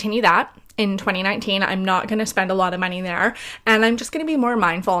going to continue that. In 2019, I'm not going to spend a lot of money there, and I'm just going to be more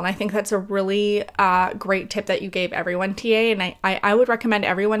mindful. And I think that's a really great tip that you gave everyone, TA. And I would recommend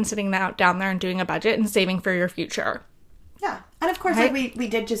everyone sitting down there and doing a budget and saving for your future. Yeah. And of course, right? Like we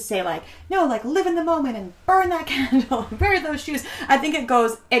did just say, like, no, like, live in the moment and burn that candle and wear those shoes. I think it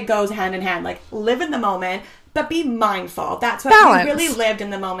goes hand in hand. Like, live in the moment, but be mindful. That's what we really lived in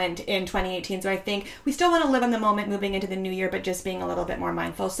the moment in 2018. So I think we still want to live in the moment moving into the new year, but just being a little bit more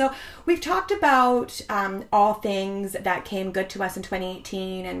mindful. So we've talked about all things that came good to us in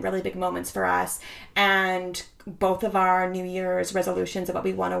 2018 and really big moments for us, and both of our New Year's resolutions of what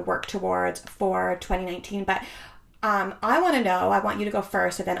we want to work towards for 2019. But I want to know, I want you to go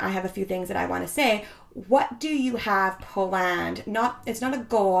first, and then I have a few things that I want to say. What do you have planned? It's not a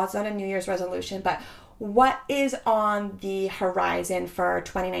goal, it's not a New Year's resolution, but what is on the horizon for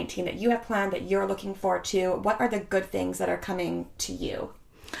 2019 that you have planned, that you're looking forward to? What are the good things that are coming to you?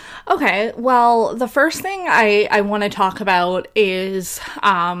 Okay, well, the first thing I want to talk about is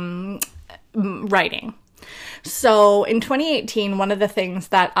writing. So in 2018, one of the things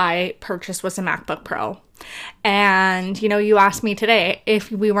that I purchased was a MacBook Pro. And, you asked me today,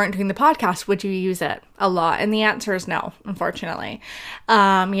 if we weren't doing the podcast, would you use it a lot? And the answer is no, unfortunately.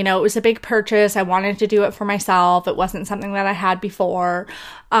 It was a big purchase. I wanted to do it for myself. It wasn't something that I had before.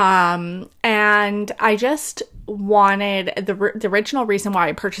 And I just wanted, the original reason why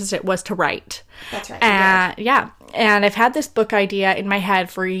I purchased it was to write. That's right. Yeah. And I've had this book idea in my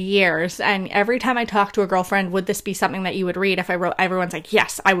head for years. And every time I talk to a girlfriend, would this be something that you would read? If I wrote, everyone's like,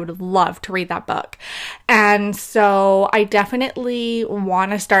 yes, I would love to read that book. And so I definitely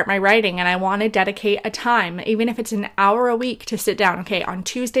want to start my writing, and I want to dedicate a time, even if it's an hour a week, to sit down. Okay, on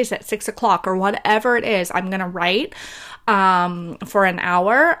Tuesdays at 6:00 or whatever it is, I'm going to write for an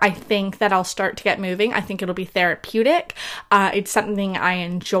hour. I think that I'll start to get moving. I think it'll be therapeutic. It's something I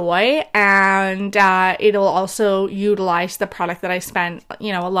enjoy, and it'll also utilize the product that I spent,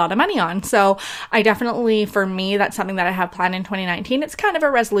 a lot of money on. So I definitely, for me, that's something that I have planned in 2019. It's kind of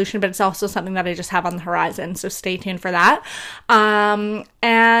a resolution, but it's also something that I just have on the horizon. So stay tuned for that. And,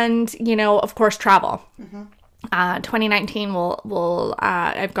 of course, travel. 2019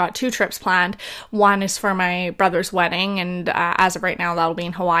 I've got 2 trips planned. One is for my brother's wedding, and as of right now that'll be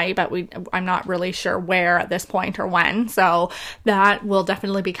in Hawaii, but I'm not really sure where at this point or when, so that will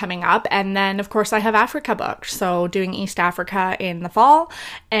definitely be coming up. And then of course I have Africa booked, so doing East Africa in the fall,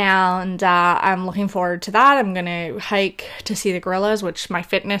 and I'm looking forward to that. I'm gonna hike to see the gorillas, which my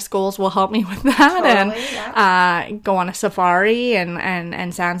fitness goals will help me with that. Totally, and go on a safari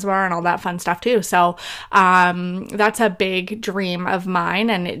and Zanzibar and all that fun stuff too. So that's a big dream of mine,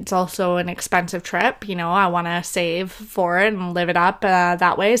 and it's also an expensive trip. I want to save for it and live it up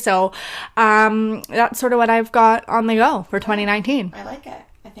that way. So that's sort of what I've got on the go for 2019. I like it.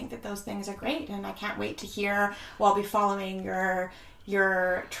 I think that those things are great, and I can't wait to hear. Well, I'll be following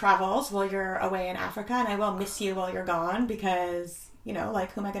your travels while you're away in Africa, and I will miss you while you're gone, because who am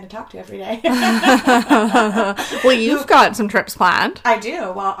I going to talk to every day? Well, you've got some trips planned. I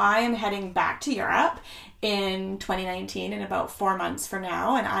do. Well, I am heading back to Europe in 2019 in about 4 months from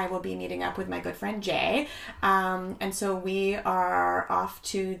now, and I will be meeting up with my good friend Jay. And so we are off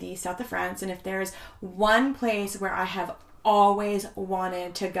to the south of France, and if there's one place where I have always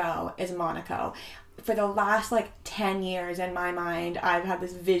wanted to go is Monaco. For the last 10 years in my mind, I've had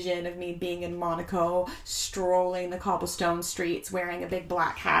this vision of me being in Monaco, strolling the cobblestone streets, wearing a big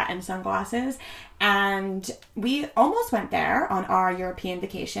black hat and sunglasses. And we almost went there on our European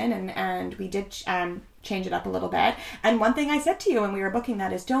vacation, and we did change it up a little bit. And one thing I said to you when we were booking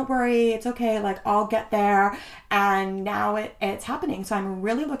that is, don't worry, it's okay, I'll get there. And now it's happening. So I'm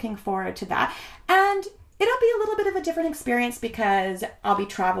really looking forward to that. And it'll be a little bit of a different experience because I'll be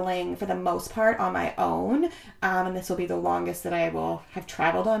traveling for the most part on my own. And this will be the longest that I will have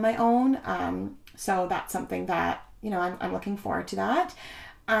traveled on my own. So that's something that, I'm looking forward to that.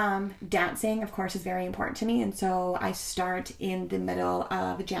 Dancing, of course, is very important to me. And so I start in the middle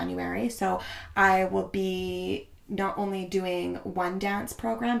of January. So I will be not only doing one dance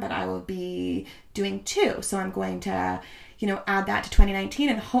program, but I will be doing 2. So I'm going to add that to 2019,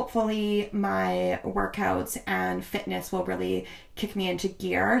 and hopefully my workouts and fitness will really kick me into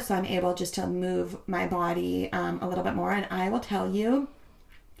gear, so I'm able just to move my body a little bit more. And I will tell you,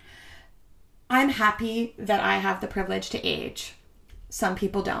 I'm happy that I have the privilege to age. Some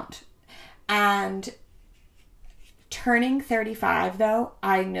people don't. And turning 35, though,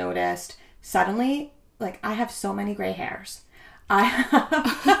 I noticed suddenly, I have so many gray hairs. I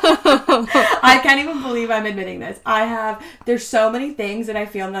can't even believe I'm admitting this. There's so many things that I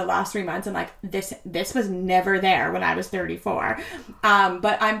feel in the last 3 months. I'm like, this was never there when I was 34.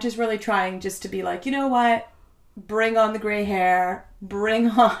 But I'm just really trying just to be like, you know what? Bring on the gray hair, bring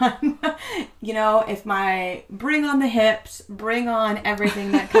on, bring on the hips, bring on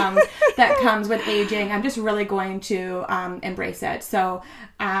everything that comes with aging. I'm just really going to embrace it. So,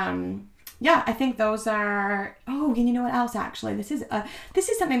 yeah, I think those are. Oh, and you know what else? Actually, this is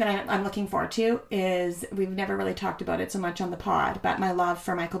something that I'm looking forward to. Is we've never really talked about it so much on the pod, but my love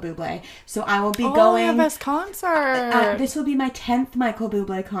for Michael Bublé. So I will be going. His concert. This will be my 10th Michael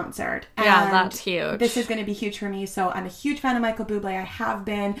Bublé concert. Yeah, that's huge. This is going to be huge for me. So I'm a huge fan of Michael Bublé. I have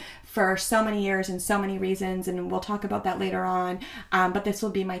been for so many years and so many reasons, and we'll talk about that later on. But this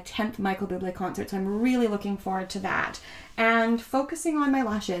will be my 10th Michael Bublé concert, so I'm really looking forward to that. And focusing on my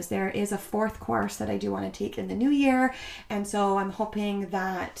lashes, there is a 4th course that I do want to take in the new year, and so I'm hoping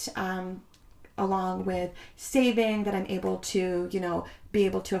that along with saving, that I'm able to, be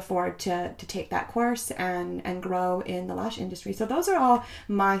able to afford to take that course and grow in the lash industry. So those are all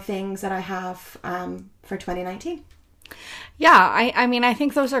my things that I have for 2019. Yeah, I mean, I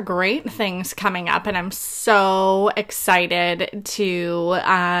think those are great things coming up, and I'm so excited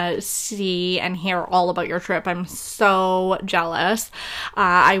to see and hear all about your trip. I'm so jealous.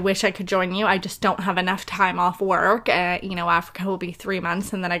 I wish I could join you. I just don't have enough time off work. Africa will be 3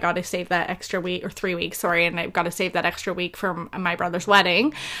 months, and then I got to save that extra week, or 3 weeks, sorry, and I've got to save that extra week for my brother's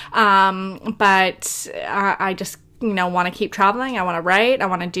wedding. But I just want to keep traveling. I want to write. I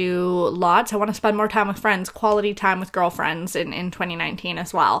want to do lots. I want to spend more time with friends, quality time with girlfriends in 2019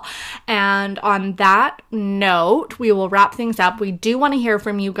 as well. And on that note, we will wrap things up. We do want to hear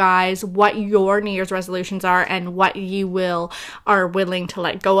from you guys what your New Year's resolutions are and what you are willing to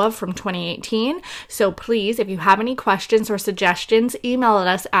let go of from 2018. So please, if you have any questions or suggestions, email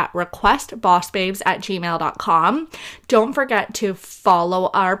us at requestbossbabes@gmail.com. Don't forget to follow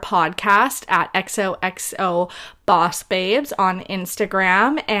our podcast at XOXO Boss Babes on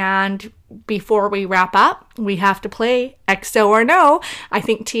Instagram. And before we wrap up, we have to play XO or No. I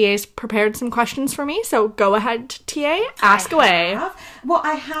think TA's prepared some questions for me, so go ahead, TA, ask away. Well,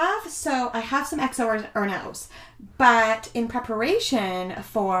 I have some XO or No's, but in preparation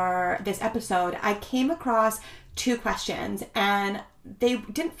for this episode, I came across 2 questions, and they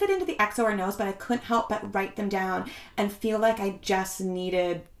didn't fit into the XO or No's, but I couldn't help but write them down and feel like I just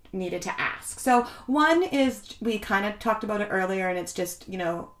needed to ask. So one is, we kind of talked about it earlier, and it's just,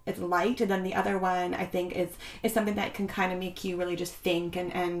 it's light. And then the other one, I think, is something that can kind of make you really just think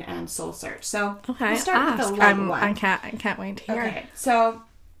and soul search. So okay, we'll start with the light one. I can't wait to hear. Okay, so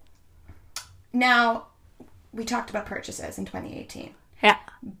now we talked about purchases in 2018. Yeah.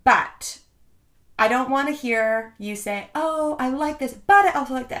 But I don't want to hear you say, oh, I like this, but I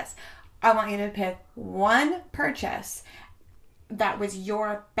also like this. I want you to pick one purchase that was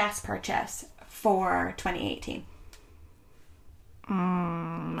your best purchase for 2018. Oh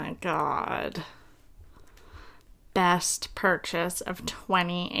my God. Best purchase of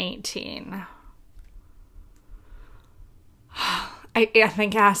 2018. I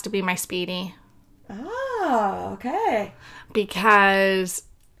think it has to be my Speedy. Oh, okay. Because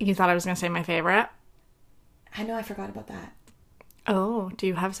you thought I was going to say my favorite? I know, I forgot about that. Oh, do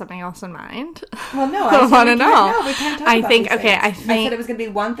you have something else in mind? Well, no, I want to know. No, we can't talk about these things. I said it was going to be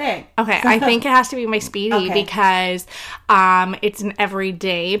one thing. Okay, I think it has to be my Speedy because it's an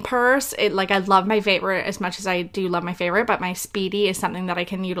everyday purse. I love my favorite as much as I do love my favorite, but my Speedy is something that I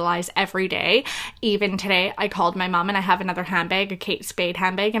can utilize every day. Even today, I called my mom and I have another handbag, a Kate Spade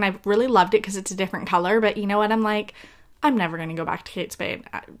handbag, and I really loved it because it's a different color. But you know what? I'm like, I'm never going to go back to Kate Spade.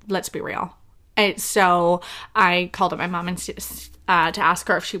 Let's be real. So I called up my mom and to ask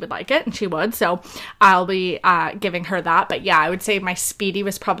her if she would like it, and she would. So I'll be giving her that. But yeah, I would say my Speedy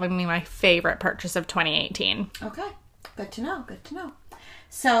was probably my favorite purchase of 2018. Okay, good to know.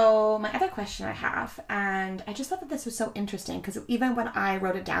 So my other question I have, and I just thought that this was so interesting because even when I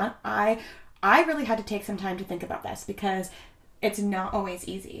wrote it down, I really had to take some time to think about this because it's not always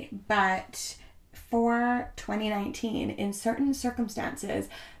easy. But for 2019, in certain circumstances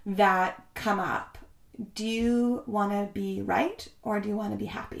that come up, do you want to be right or do you want to be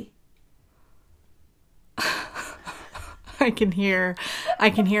happy? I can hear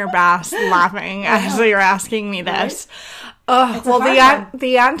Bass laughing as you're asking me this. Right? Well,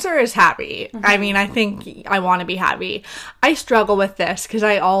 the answer is happy. Mm-hmm. I mean, I think I want to be happy. I struggle with this because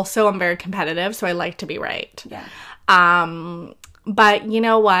I also am very competitive, so I like to be right. Yeah. But you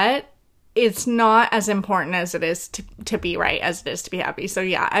know what? It's not as important as it is to be right as it is to be happy. So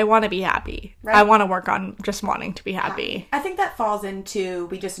yeah, I want to be happy. Right. I want to work on just wanting to be happy. I think that falls into,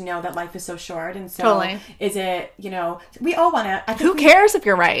 we just know that life is so short. And so totally. Is it, we all want to... Who cares if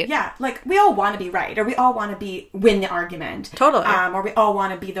you're right? Yeah. We all want to be right, or we all want to win the argument. Totally. Or we all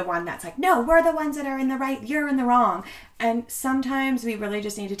want to be the one that's like, no, we're the ones that are in the right, you're in the wrong. And sometimes we really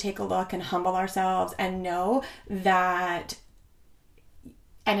just need to take a look and humble ourselves and know that,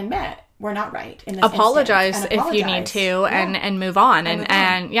 and admit we're not right in this apologize if you need to, and move on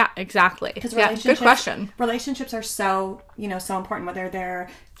and yeah, exactly. Because good question. Relationships are so so important, whether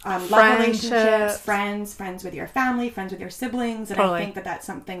they're love relationships, friends with your family, friends with your siblings, and totally. I think that that's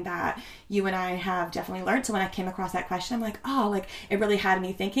something that you and I have definitely learned. So when I came across that question, I'm like, it really had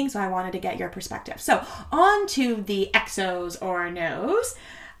me thinking. So I wanted to get your perspective. So on to the XOs or Nos.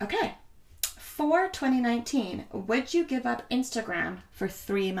 Okay. For 2019, would you give up Instagram for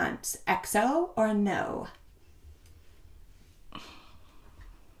 3 months? XO or no?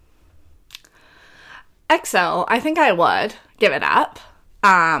 XO. I think I would give it up.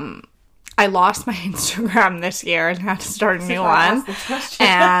 I I lost my Instagram this year and had to start a new why I one. asked this question.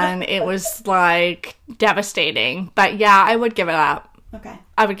 And it was like devastating. But yeah, I would give it up. Okay.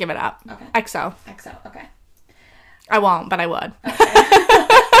 I would give it up. Okay. XO. Okay. I won't, but I would.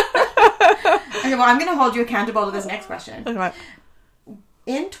 Okay, well, I'm going to hold you accountable to this next question. Okay.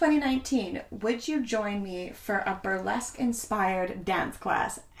 In 2019, would you join me for a burlesque-inspired dance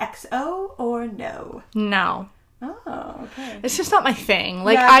class? XO or no? No. Oh, okay. It's just not my thing.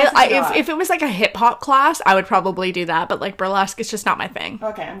 Like, Yeah, if it was like a hip hop class, I would probably do that. But like burlesque, it's just not my thing.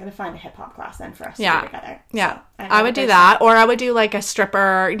 Okay, I'm going to find a hip-hop class then for us to Yeah. do together. Yeah. So, I would do that. Or I would do like a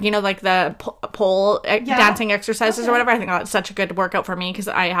stripper, you know, like the pole dancing exercises or whatever. I think that's such a good workout for me because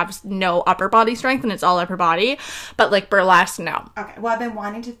I have no upper body strength and it's all upper body. But like burlesque, no. Okay, well, I've been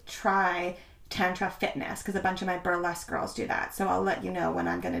wanting to try Tantra Fitness because a bunch of my burlesque girls do that. So I'll let you know when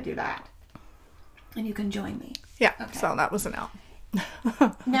I'm going to do that. And you can join me. Yeah, Okay. so that was a no.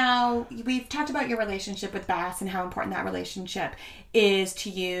 Now, we've talked about your relationship with Bass and how important that relationship is to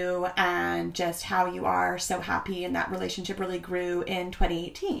you and just how you are so happy and that relationship really grew in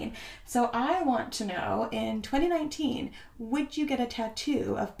 2018. So I want to know, in 2019, would you get a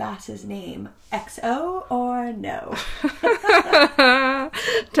tattoo of Bass's name, XO or no?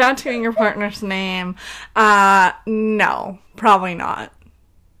 Tattooing your partner's name. No, probably not.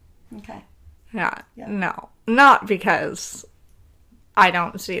 Okay. Yeah, no. Not because I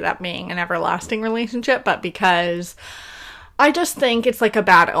don't see that being an everlasting relationship, but because I just think it's like a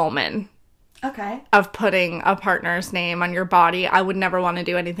bad omen Okay. of putting a partner's name on your body. I would never want to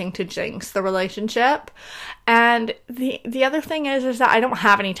do anything to jinx the relationship. And the other thing is that I don't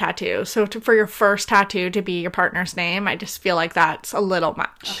have any tattoos. So for your first tattoo to be your partner's name, I just feel like that's a little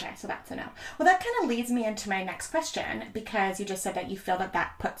much. Okay, so that's a no. Well, that kind of leads me into my next question because you just said that you feel that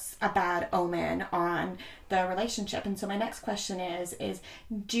that puts a bad omen on the relationship. And so my next question is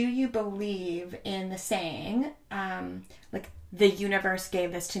do you believe in the saying, like, the universe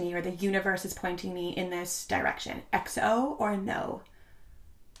gave this to me or the universe is pointing me in this direction? XO or no?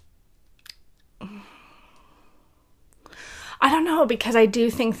 I don't know, because I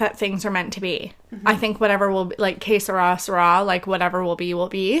do think that things are meant to be. Mm-hmm. I think whatever will be, like, que sera, sera, like, whatever will be, will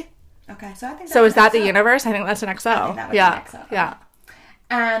be. Okay, so I think that's So is that XO. the universe? I think that's an XO. I think that would Yeah. be an XO. Yeah.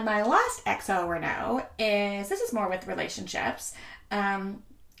 And my last XO or no is, this is more with relationships.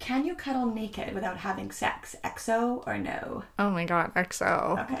 Can you cuddle naked without having sex? XO or no? Oh my god,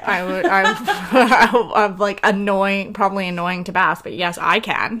 XO. Okay. I'm like annoying, probably annoying to Bass, but yes, I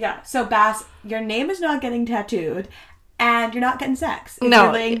can. Yeah, so Bass, your name is not getting tattooed and you're not getting sex. If No,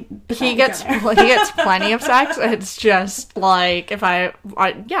 you're laying beside he each gets other. he gets plenty of sex. It's just like if I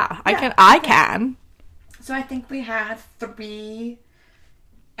can. So I think we have 3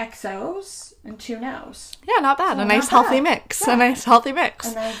 XOs and 2 no's. Yeah, not bad. So a nice not healthy bad. mix. Yeah. A nice healthy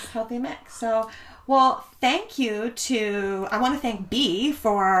mix. A nice healthy mix. So, well, thank you to, I want to thank B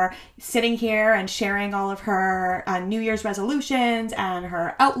for sitting here and sharing all of her New Year's resolutions and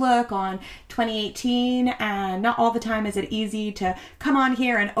her outlook on 2018. And not all the time is it easy to come on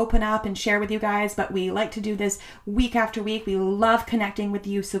here and open up and share with you guys, but we like to do this week after week. We love connecting with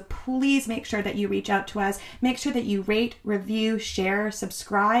you. So please make sure that you reach out to us. Make sure that you rate, review, share,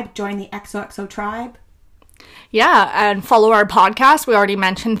 subscribe, join the XOXO tribe. Yeah, and follow our podcast. We already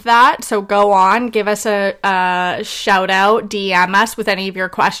mentioned that. So go on, give us a shout out, DM us with any of your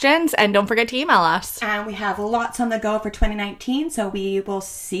questions, and don't forget to email us. And we have lots on the go for 2019, so we will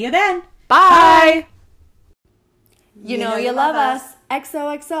see you then. Bye! You know you love us.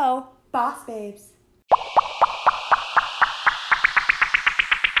 XOXO. Boss Babes.